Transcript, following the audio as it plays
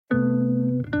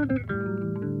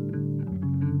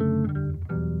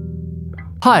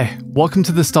Hi, welcome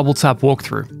to this DoubleTap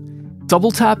walkthrough.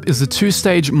 DoubleTap is a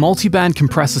two-stage multi-band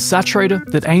compressor saturator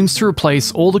that aims to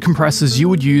replace all the compressors you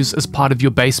would use as part of your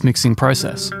bass mixing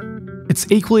process.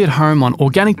 It's equally at home on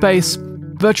organic bass,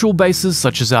 virtual basses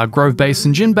such as our Grove bass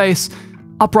and Gin bass,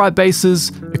 upright basses,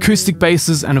 acoustic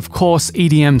basses, and of course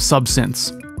EDM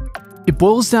subsynths. It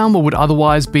boils down what would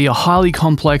otherwise be a highly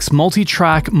complex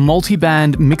multi-track,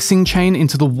 multi-band mixing chain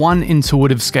into the one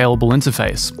intuitive scalable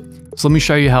interface. So let me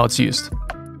show you how it's used.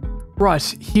 Right,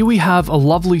 here we have a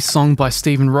lovely song by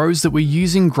Stephen Rose that we're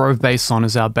using Grove bass on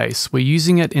as our bass. We're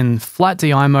using it in flat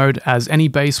DI mode as any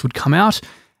bass would come out,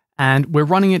 and we're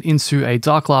running it into a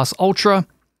Dark Glass Ultra,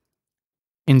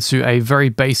 into a very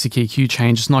basic EQ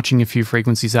chain, just notching a few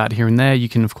frequencies out here and there. You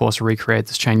can of course recreate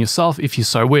this chain yourself if you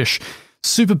so wish.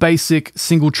 Super basic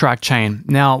single track chain.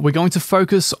 Now we're going to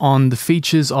focus on the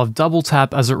features of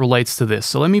DoubleTap as it relates to this.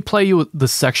 So let me play you the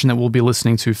section that we'll be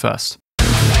listening to first.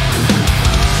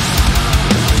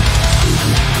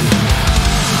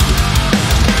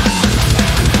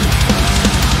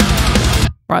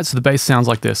 Right, so the bass sounds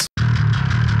like this.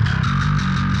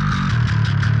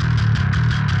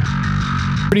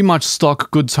 Pretty much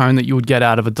stock good tone that you would get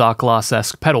out of a Dark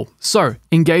Glass-esque pedal. So,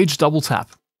 engage DoubleTap.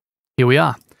 Here we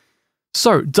are.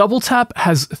 So, DoubleTap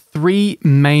has three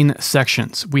main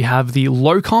sections. We have the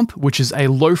low comp, which is a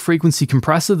low frequency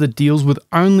compressor that deals with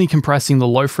only compressing the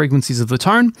low frequencies of the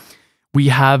tone. We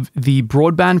have the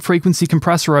broadband frequency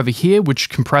compressor over here, which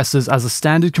compresses as a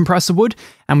standard compressor would.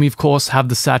 And we, of course, have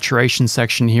the saturation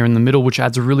section here in the middle, which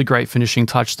adds a really great finishing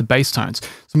touch to bass tones.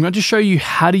 So I'm going to show you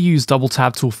how to use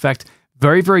DoubleTap to effect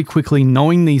very, very quickly,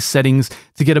 knowing these settings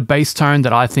to get a bass tone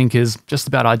that I think is just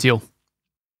about ideal.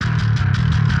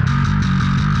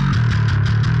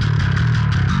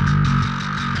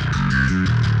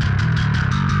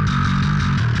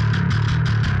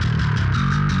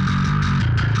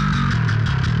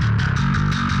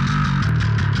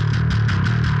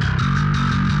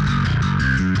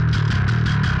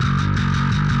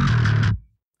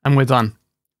 And we're done,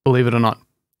 believe it or not.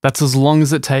 That's as long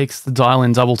as it takes to dial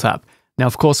in DoubleTap. Now,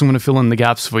 of course, I'm going to fill in the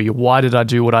gaps for you. Why did I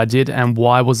do what I did, and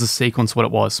why was the sequence what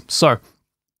it was? So,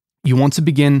 you want to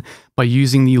begin by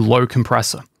using the low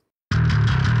compressor.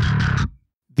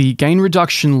 The gain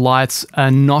reduction lights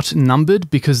are not numbered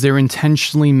because they're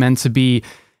intentionally meant to be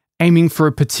aiming for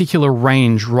a particular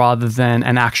range rather than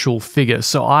an actual figure.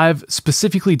 So I've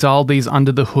specifically dialed these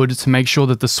under the hood to make sure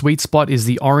that the sweet spot is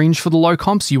the orange for the low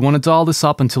comps. You want to dial this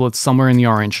up until it's somewhere in the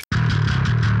orange.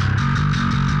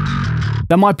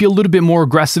 That might be a little bit more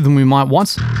aggressive than we might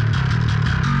want.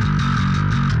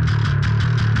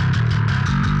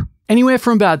 Anywhere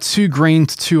from about 2 green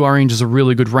to 2 orange is a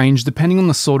really good range, depending on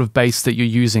the sort of bass that you're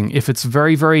using. If it's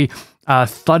very, very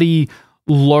thuddy,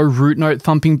 low root note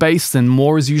thumping bass, then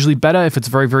more is usually better. If it's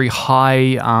very, very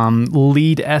high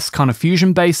lead-esque kind of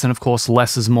fusion bass, then of course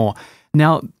less is more.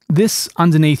 Now, this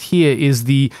underneath here is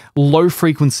the low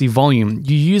frequency volume.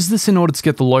 You use this in order to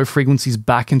get the low frequencies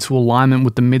back into alignment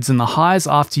with the mids and the highs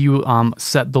after you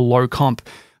set the low comp.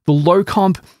 The low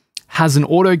comp has an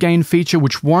auto gain feature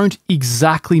which won't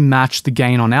exactly match the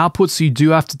gain on output, so you do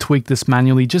have to tweak this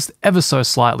manually just ever so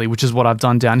slightly, which is what I've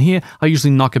done down here. I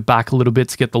usually knock it back a little bit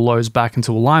to get the lows back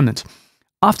into alignment.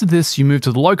 After this, you move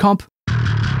to the low comp.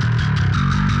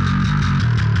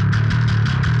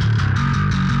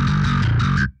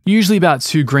 Usually about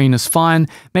 2 green is fine,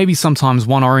 maybe sometimes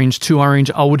 1 orange, 2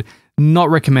 orange. I would not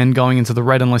recommend going into the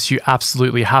red unless you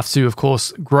absolutely have to. Of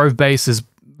course, Grove bass is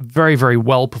very, very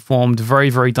well performed, very,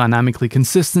 very dynamically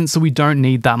consistent, so we don't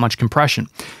need that much compression.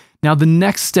 Now, the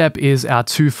next step is our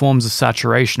 2 forms of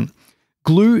saturation.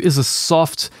 Glue is a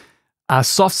soft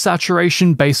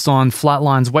saturation based on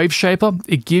Flatline's Wave Shaper.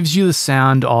 It gives you the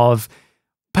sound of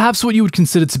perhaps what you would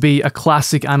consider to be a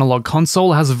classic analog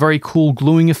console. It has a very cool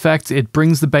gluing effect. It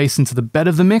brings the bass into the bed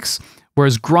of the mix.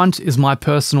 Whereas Grunt is my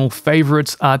personal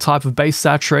favorite type of bass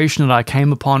saturation that I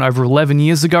came upon over 11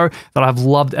 years ago that I've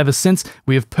loved ever since.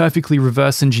 We have perfectly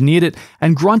reverse engineered it,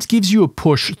 and Grunt gives you a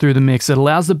push through the mix. It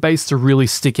allows the bass to really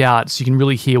stick out so you can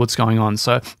really hear what's going on.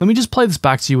 So let me just play this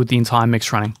back to you with the entire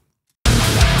mix running.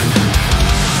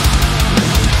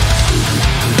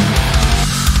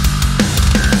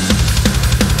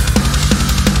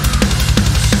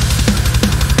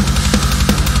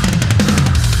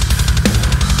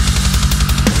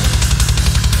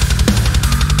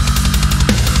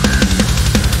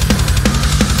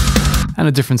 And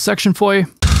a different section for you.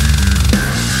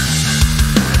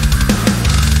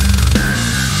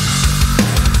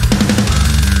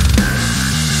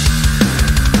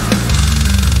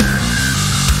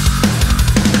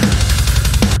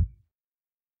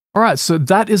 Alright, so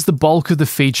that is the bulk of the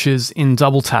features in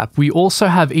DoubleTap. We also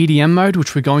have EDM mode,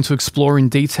 which we're going to explore in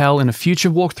detail in a future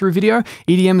walkthrough video.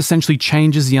 EDM essentially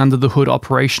changes the under the hood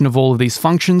operation of all of these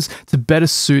functions to better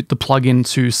suit the plugin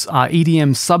to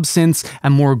EDM subsynths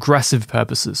and more aggressive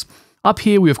purposes. Up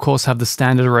here, we of course have the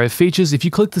standard array of features. If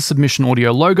you click the Submission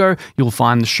Audio logo, you'll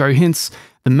find the show hints,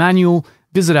 the manual.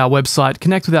 Visit our website,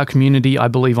 connect with our community, I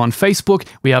believe on Facebook.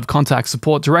 We have contact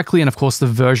support directly, and of course the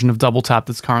version of DoubleTap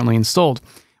that's currently installed.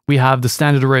 We have the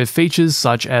standard array of features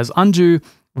such as undo,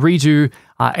 redo,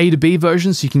 A to B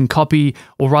versions, so you can copy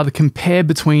or rather compare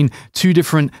between two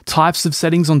different types of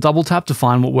settings on DoubleTap to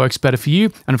find what works better for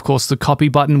you. And of course the copy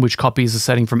button, which copies a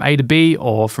setting from A to B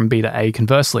or from B to A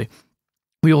conversely.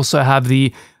 We also have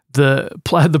the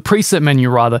preset menu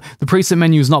rather. The preset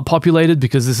menu is not populated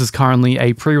because this is currently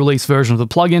a pre-release version of the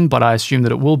plugin, but I assume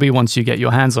that it will be once you get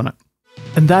your hands on it.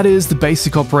 And that is the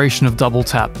basic operation of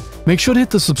DoubleTap. Make sure to hit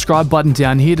the subscribe button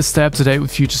down here to stay up to date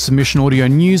with future Submission Audio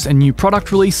news and new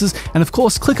product releases, and of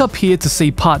course click up here to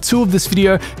see part 2 of this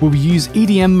video where we use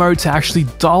EDM mode to actually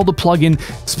dial the plugin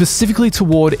specifically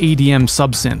toward EDM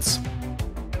subsynths.